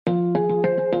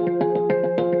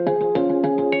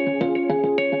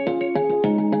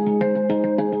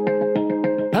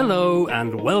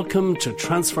and welcome to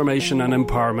Transformation and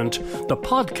Empowerment, the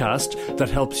podcast that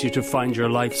helps you to find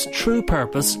your life's true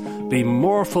purpose, be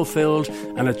more fulfilled,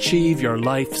 and achieve your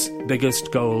life's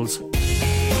biggest goals.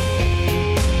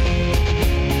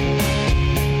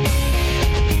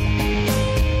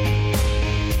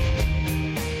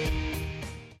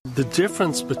 The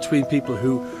difference between people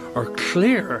who are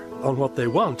clear on what they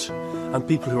want and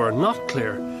people who are not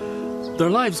clear, their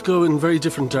lives go in very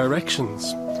different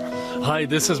directions. Hi,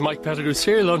 this is Mike Pettigrew,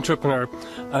 serial entrepreneur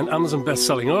and Amazon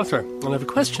best-selling author, and I have a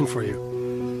question for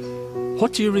you.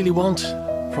 What do you really want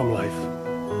from life?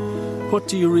 What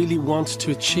do you really want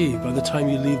to achieve by the time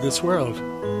you leave this world?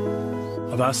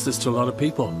 I've asked this to a lot of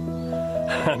people,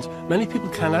 and many people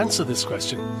can't answer this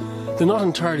question. They're not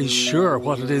entirely sure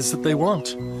what it is that they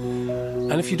want.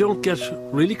 And if you don't get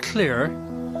really clear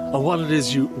on what it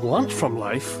is you want from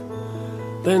life,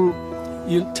 then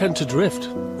you tend to drift.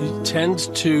 You tend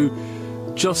to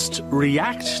just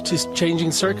react to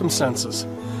changing circumstances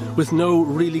with no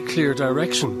really clear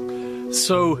direction.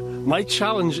 So my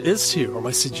challenge is to you, or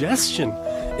my suggestion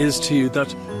is to you,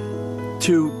 that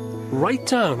to write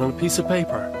down on a piece of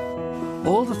paper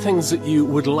all the things that you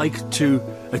would like to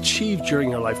achieve during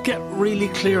your life. Get really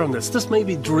clear on this. This may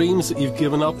be dreams that you've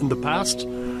given up in the past,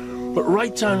 but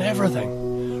write down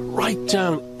everything. Write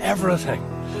down everything.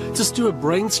 Just do a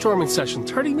brainstorming session,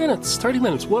 30 minutes,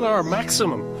 1 hour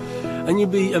maximum, and you'll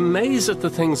be amazed at the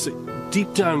things that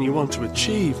deep down you want to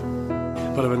achieve.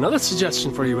 But I have another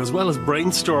suggestion for you, as well as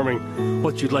brainstorming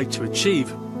what you'd like to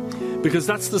achieve, because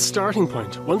that's the starting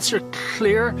point. Once you're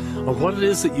clear on what it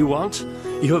is that you want,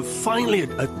 you have finally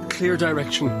a clear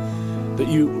direction that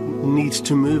you need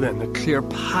to move in, a clear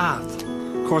path.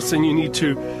 Of course, then you need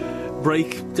to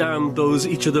break down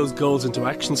each of those goals into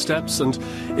action steps, and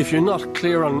if you're not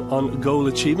clear on goal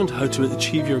achievement, how to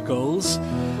achieve your goals,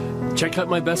 check out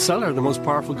my bestseller, The Most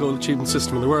Powerful Goal Achievement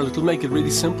System in the World. It'll make it really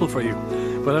simple for you.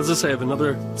 But as I say, I have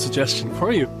another suggestion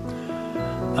for you,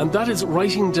 and that is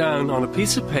writing down on a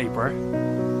piece of paper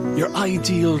your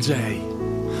ideal day,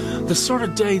 the sort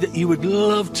of day that you would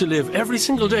love to live every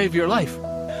single day of your life.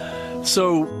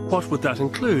 So what would that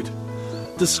include?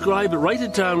 Describe it, write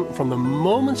it down from the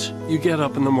moment you get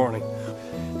up in the morning.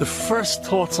 The first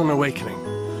thoughts on awakening.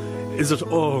 Is it,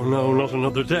 oh no, not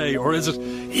another day? Or is it,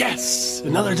 yes,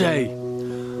 another day?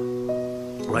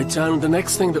 Write down the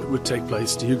next thing that would take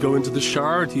place. Do you go into the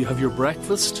shower? Do you have your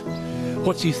breakfast?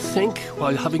 What do you think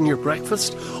while having your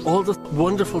breakfast? All the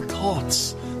wonderful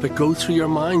thoughts that go through your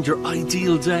mind, your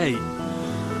ideal day.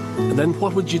 And then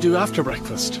what would you do after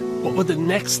breakfast? What would the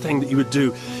next thing that you would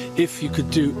do if you could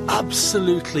do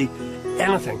absolutely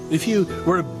anything? If you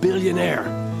were a billionaire,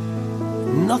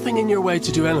 nothing in your way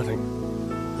to do anything.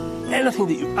 Anything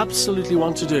that you absolutely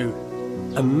want to do.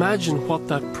 Imagine what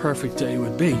that perfect day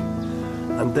would be.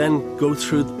 And then go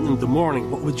through in the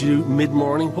morning. What would you do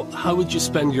mid-morning? How would you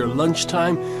spend your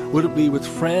lunchtime? Would it be with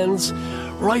friends?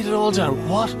 Write it all down.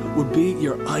 What would be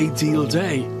your ideal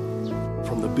day?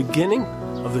 From the beginning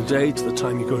of the day to the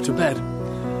time you go to bed.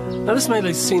 Now this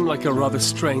may seem like a rather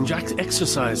strange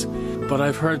exercise, but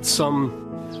I've heard some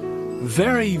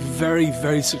very, very,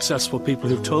 very successful people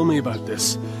who've told me about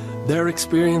this, their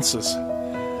experiences.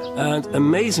 And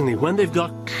amazingly, when they've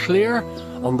got clear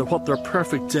on what their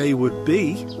perfect day would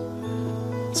be,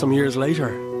 some years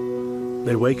later,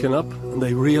 they waken up and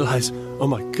they realize, oh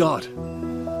my God,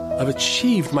 I've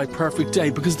achieved my perfect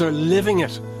day, because they're living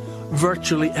it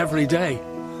virtually every day.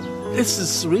 This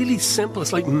is really simple.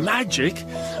 It's like magic,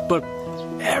 but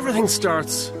everything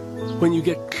starts when you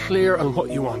get clear on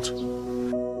what you want.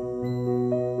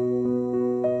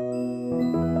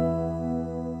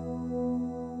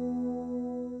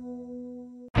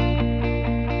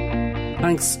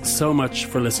 Thanks so much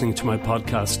for listening to my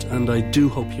podcast, and I do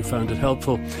hope you found it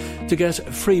helpful. To get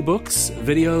free books,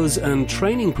 videos, and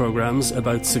training programs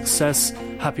about success,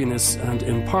 happiness, and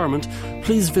empowerment,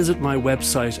 please visit my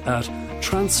website at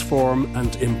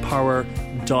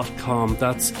transformandempower.com.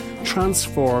 That's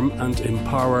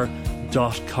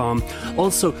transformandempower.com.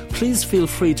 Also, please feel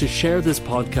free to share this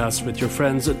podcast with your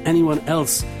friends and anyone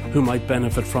else who might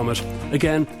benefit from it.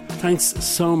 Again, thanks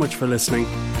so much for listening,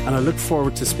 and I look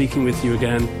forward to speaking with you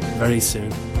again very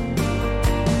soon.